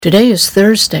Today is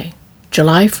Thursday,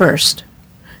 July 1st.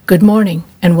 Good morning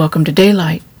and welcome to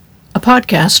Daylight, a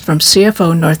podcast from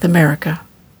CFO North America.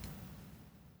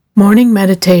 Morning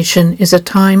meditation is a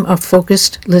time of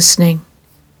focused listening.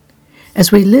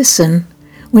 As we listen,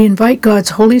 we invite God's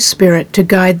Holy Spirit to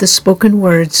guide the spoken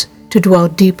words to dwell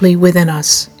deeply within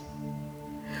us.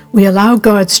 We allow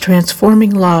God's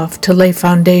transforming love to lay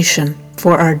foundation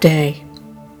for our day.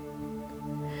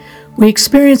 We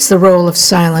experience the role of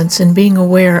silence in being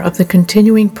aware of the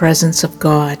continuing presence of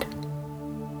God.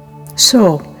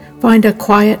 So, find a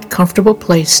quiet, comfortable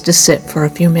place to sit for a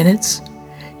few minutes.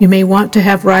 You may want to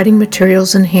have writing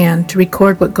materials in hand to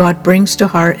record what God brings to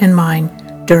heart and mind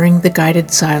during the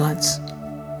guided silence.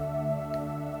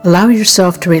 Allow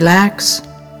yourself to relax,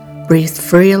 breathe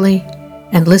freely,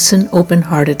 and listen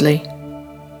open-heartedly.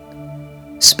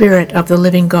 Spirit of the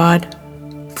living God,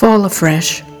 fall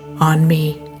afresh on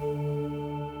me.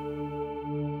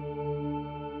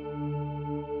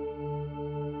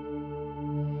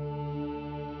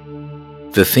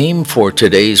 The theme for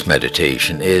today's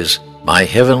meditation is, My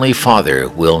Heavenly Father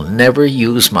will never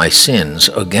use my sins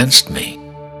against me,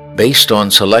 based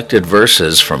on selected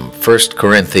verses from 1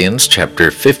 Corinthians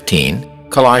chapter 15,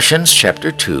 Colossians chapter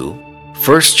 2,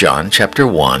 1 John chapter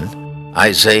 1,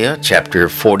 Isaiah chapter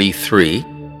 43,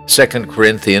 2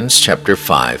 Corinthians chapter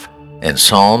 5, and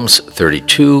Psalms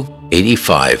 32,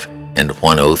 85, and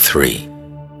 103.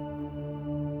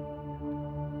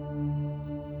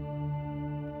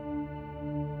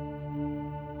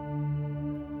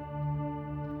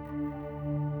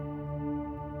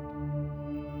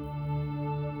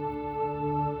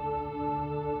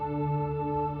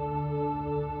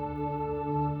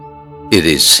 It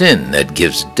is sin that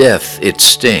gives death its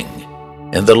sting,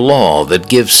 and the law that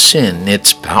gives sin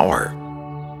its power.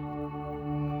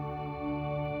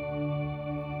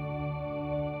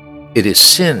 It is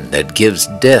sin that gives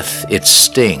death its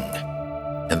sting,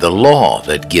 and the law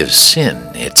that gives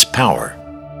sin its power.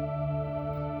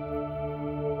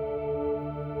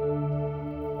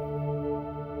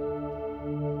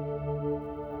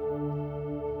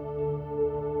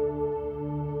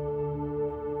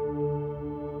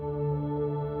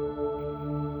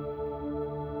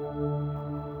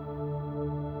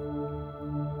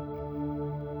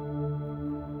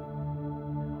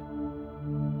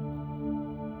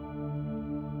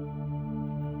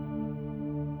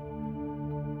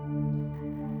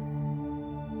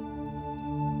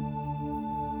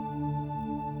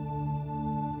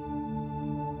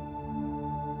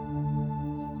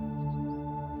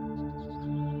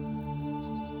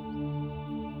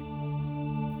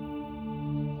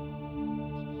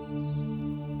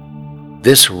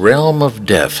 This realm of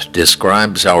death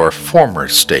describes our former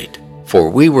state, for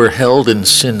we were held in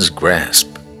sin's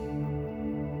grasp.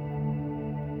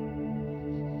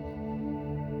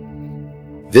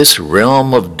 This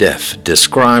realm of death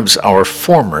describes our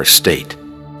former state,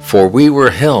 for we were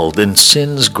held in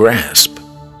sin's grasp.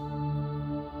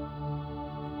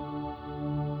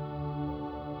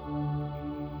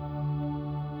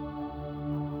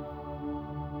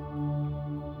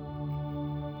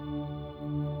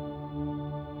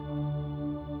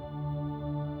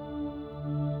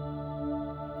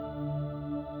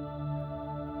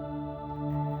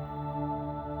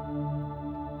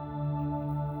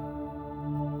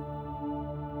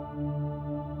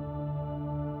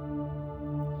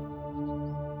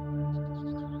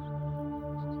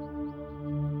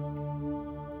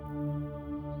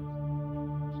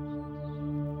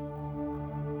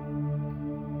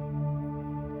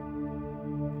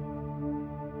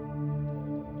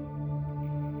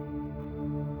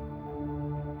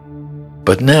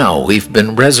 But now we've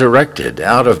been resurrected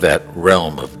out of that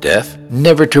realm of death,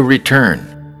 never to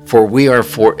return, for we are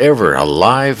forever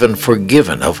alive and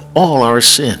forgiven of all our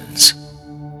sins.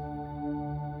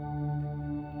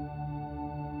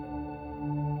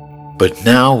 But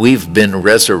now we've been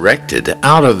resurrected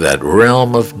out of that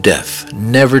realm of death,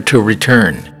 never to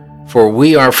return, for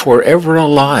we are forever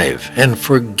alive and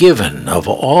forgiven of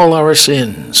all our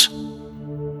sins.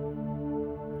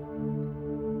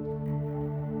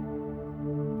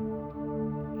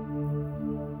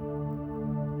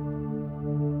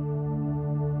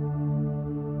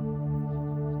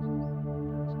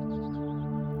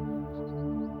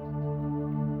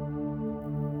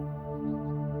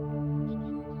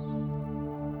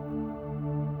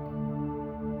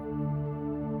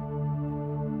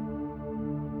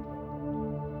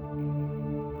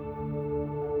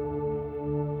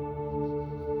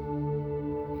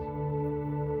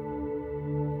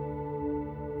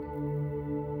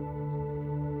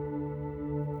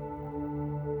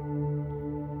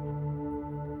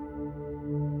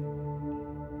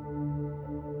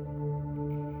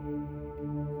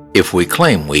 If we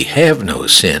claim we have no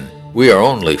sin, we are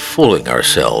only fooling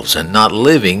ourselves and not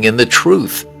living in the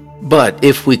truth. But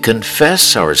if we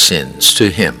confess our sins to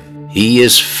Him, He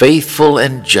is faithful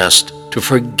and just to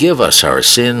forgive us our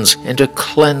sins and to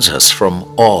cleanse us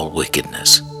from all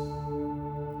wickedness.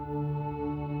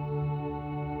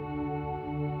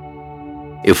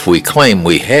 If we claim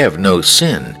we have no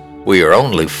sin, we are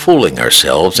only fooling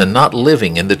ourselves and not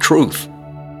living in the truth.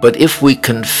 But if we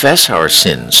confess our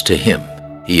sins to Him,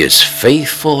 He is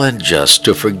faithful and just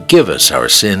to forgive us our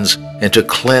sins and to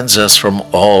cleanse us from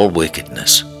all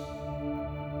wickedness.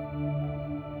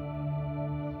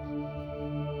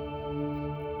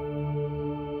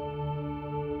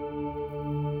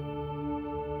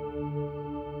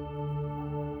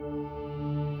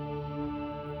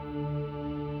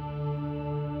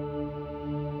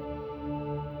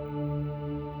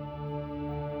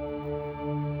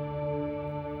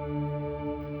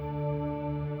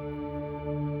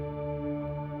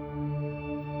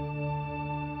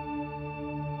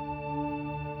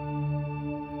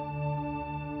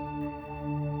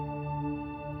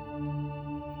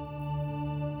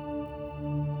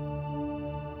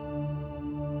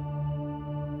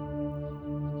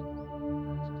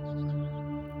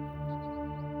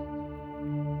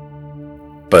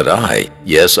 But I,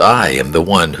 yes, I am the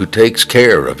one who takes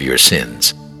care of your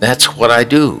sins. That's what I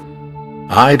do.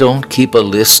 I don't keep a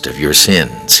list of your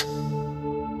sins.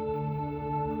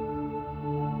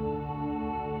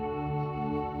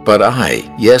 But I,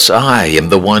 yes, I am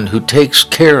the one who takes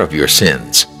care of your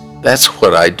sins. That's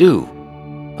what I do.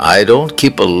 I don't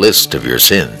keep a list of your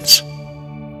sins.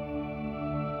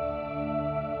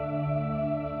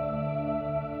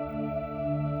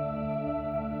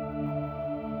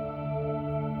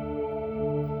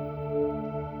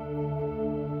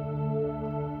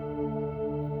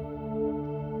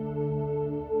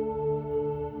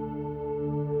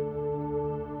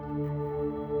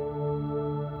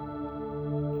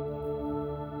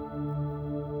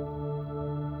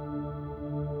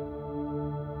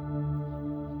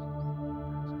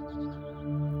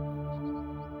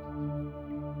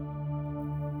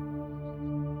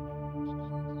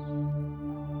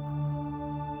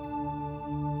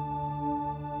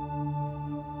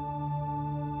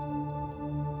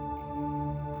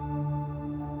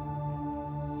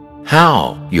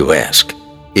 How, you ask?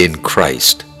 In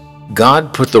Christ.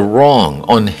 God put the wrong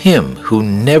on Him who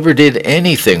never did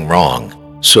anything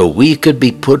wrong, so we could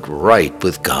be put right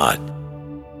with God.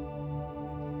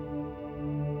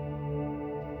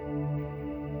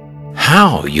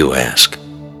 How, you ask?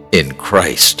 In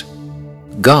Christ.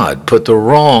 God put the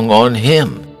wrong on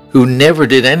Him who never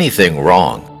did anything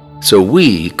wrong, so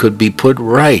we could be put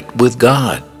right with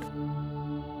God.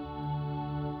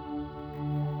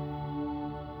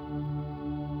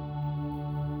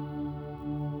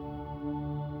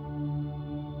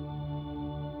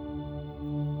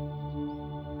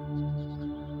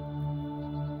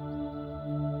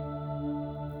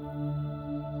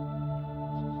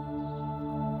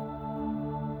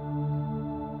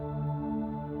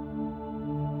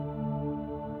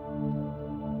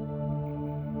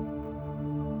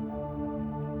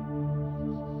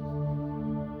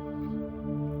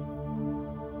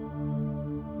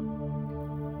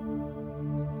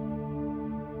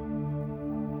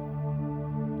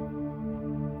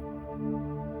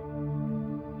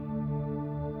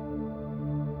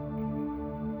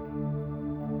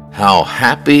 How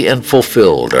happy and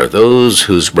fulfilled are those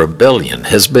whose rebellion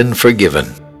has been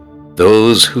forgiven,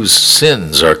 those whose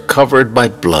sins are covered by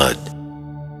blood.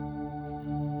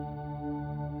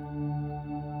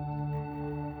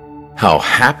 How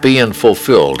happy and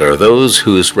fulfilled are those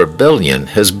whose rebellion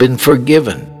has been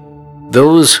forgiven,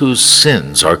 those whose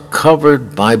sins are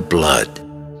covered by blood.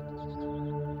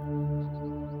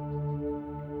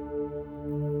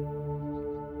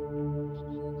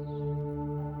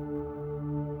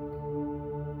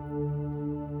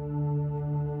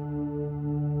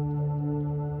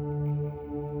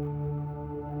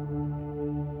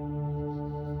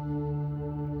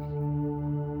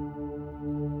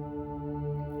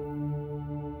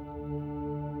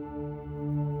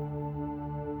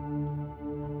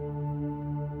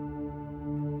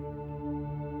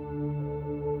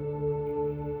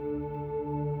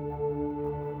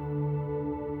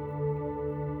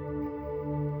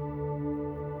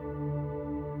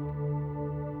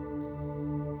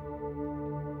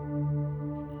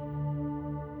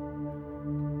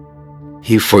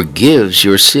 He forgives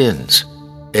your sins,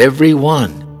 every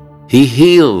one. He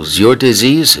heals your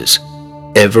diseases,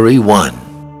 every one.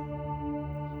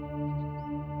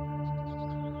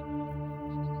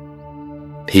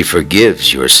 He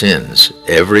forgives your sins,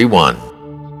 every one.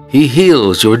 He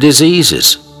heals your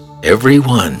diseases, every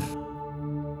one.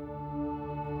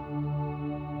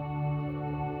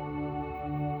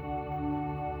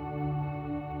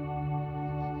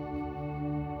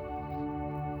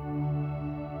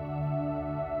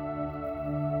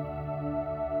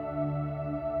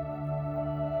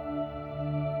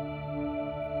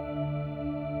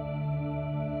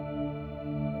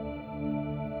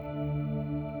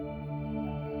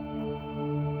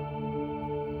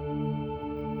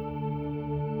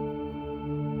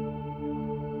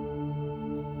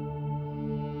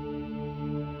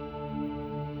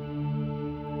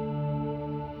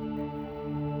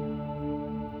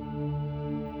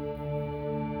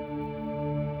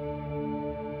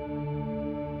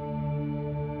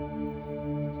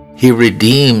 He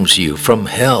redeems you from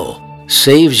hell,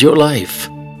 saves your life.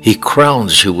 He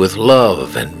crowns you with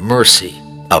love and mercy,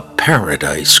 a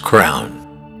paradise crown.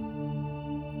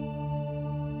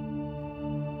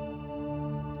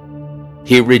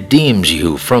 He redeems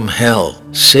you from hell,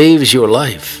 saves your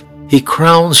life. He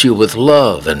crowns you with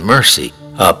love and mercy,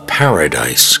 a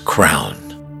paradise crown.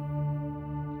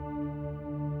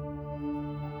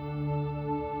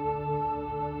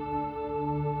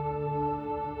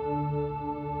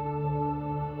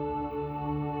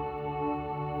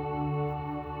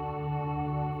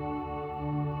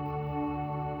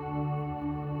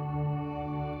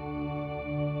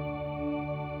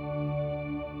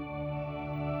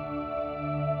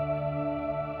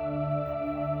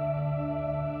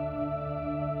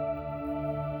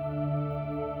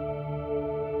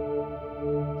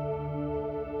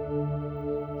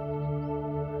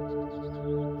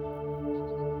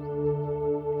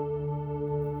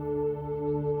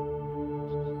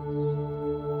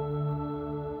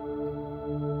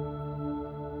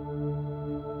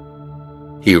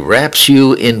 He wraps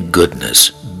you in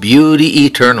goodness, beauty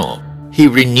eternal. He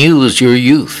renews your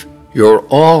youth. You're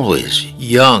always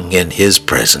young in His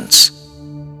presence.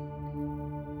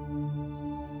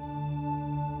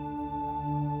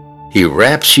 He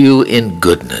wraps you in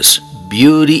goodness,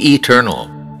 beauty eternal.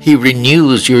 He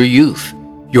renews your youth.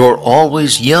 You're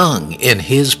always young in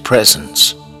His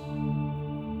presence.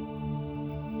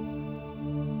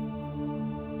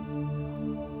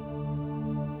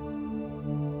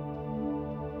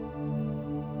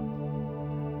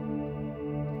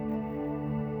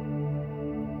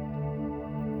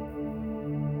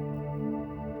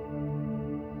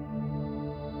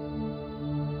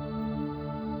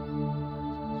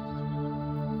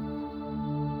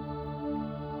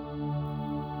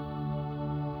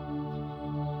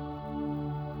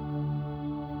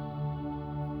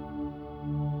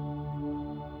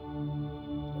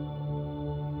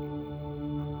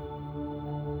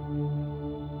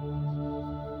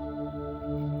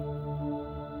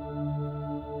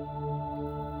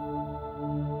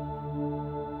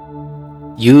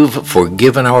 You've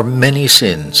forgiven our many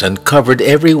sins and covered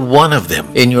every one of them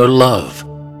in your love.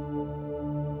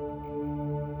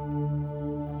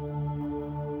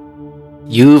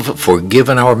 You've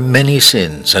forgiven our many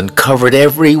sins and covered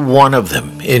every one of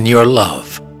them in your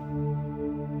love.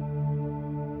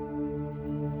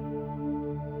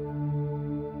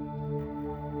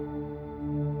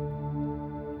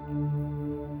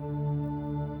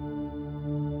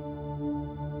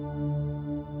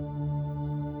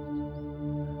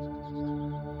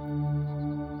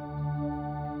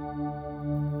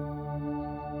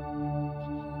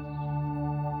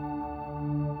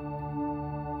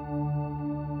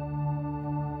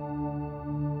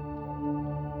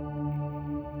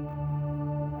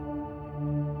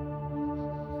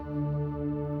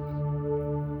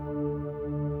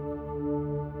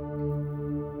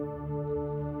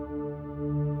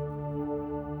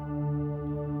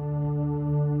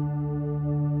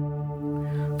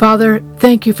 Father,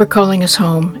 thank you for calling us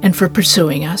home and for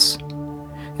pursuing us.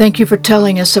 Thank you for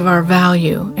telling us of our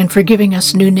value and for giving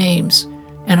us new names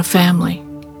and a family.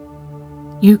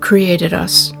 You created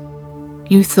us.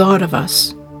 You thought of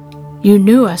us. You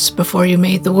knew us before you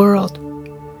made the world.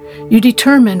 You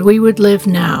determined we would live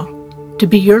now to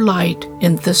be your light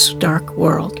in this dark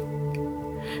world.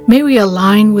 May we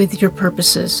align with your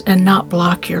purposes and not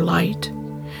block your light.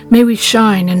 May we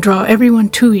shine and draw everyone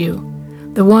to you,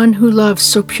 the one who loves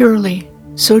so purely,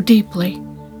 so deeply,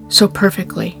 so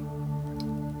perfectly.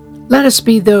 Let us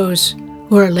be those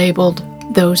who are labeled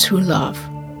those who love.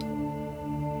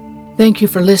 Thank you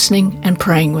for listening and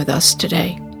praying with us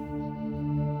today.